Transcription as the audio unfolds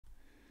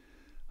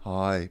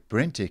Hi,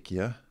 BrenTech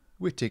here,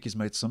 where tech is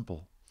made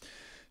simple.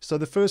 So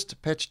the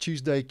first Patch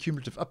Tuesday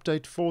cumulative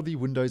update for the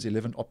Windows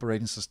 11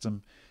 operating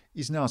system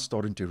is now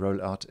starting to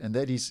roll out, and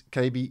that is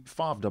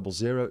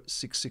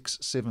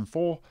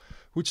KB5006674,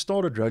 which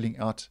started rolling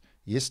out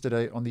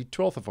yesterday on the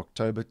 12th of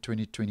October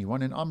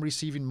 2021, and I'm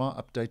receiving my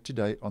update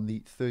today on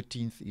the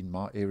 13th in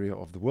my area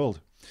of the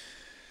world.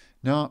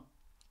 Now,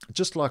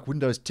 just like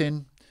Windows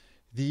 10,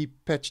 the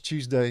Patch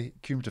Tuesday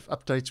cumulative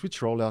updates,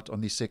 which roll out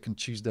on the second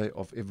Tuesday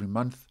of every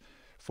month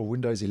for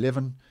Windows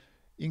 11,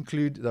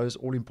 include those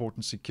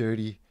all-important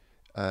security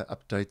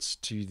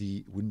updates to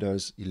the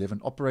Windows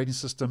 11 operating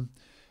system.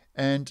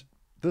 And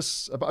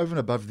this, over and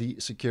above the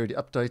security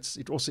updates,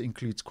 it also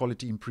includes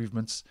quality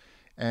improvements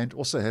and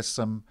also has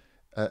some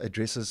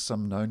addresses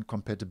some known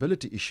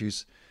compatibility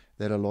issues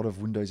that a lot of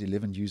Windows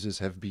 11 users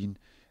have been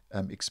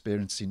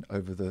experiencing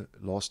over the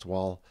last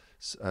while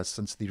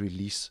since the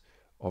release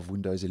of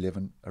Windows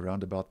 11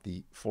 around about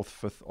the 4th,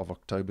 5th of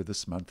October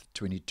this month,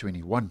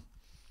 2021.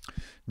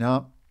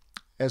 Now,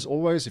 as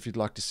always, if you'd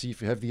like to see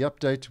if you have the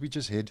update, we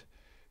just head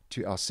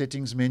to our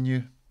settings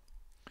menu,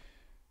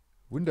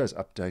 Windows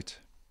Update,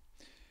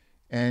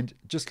 and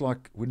just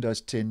like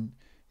Windows 10,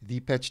 the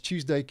Patch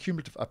Tuesday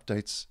cumulative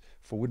updates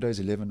for Windows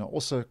 11 are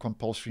also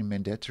compulsory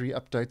mandatory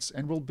updates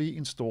and will be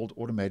installed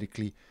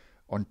automatically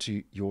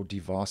onto your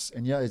device.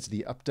 And yeah, it's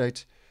the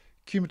update,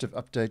 cumulative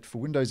update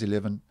for Windows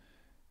 11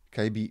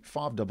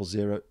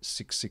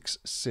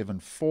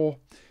 KB5006674.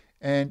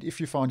 And if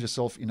you find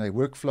yourself in a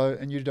workflow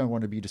and you don't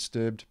want to be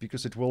disturbed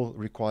because it will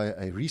require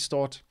a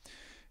restart,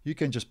 you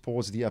can just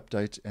pause the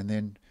update, and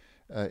then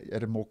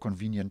at a more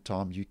convenient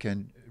time you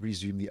can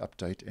resume the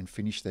update and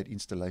finish that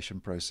installation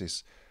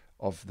process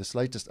of this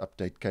latest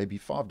update,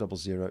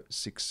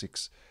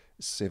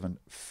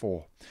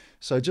 KB5006674.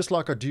 So just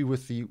like I do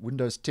with the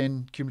Windows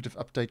 10 cumulative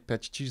update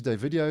Patch Tuesday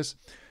videos,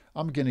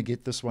 I'm going to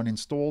get this one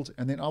installed,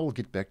 and then I will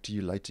get back to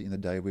you later in the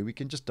day where we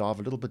can just dive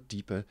a little bit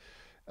deeper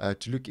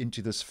to look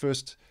into this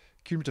first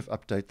cumulative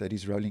update that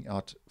is rolling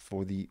out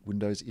for the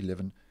Windows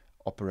 11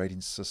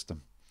 operating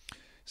system.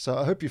 So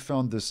I hope you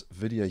found this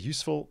video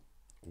useful.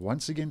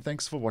 Once again,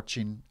 thanks for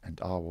watching,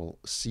 and I will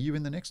see you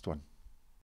in the next one.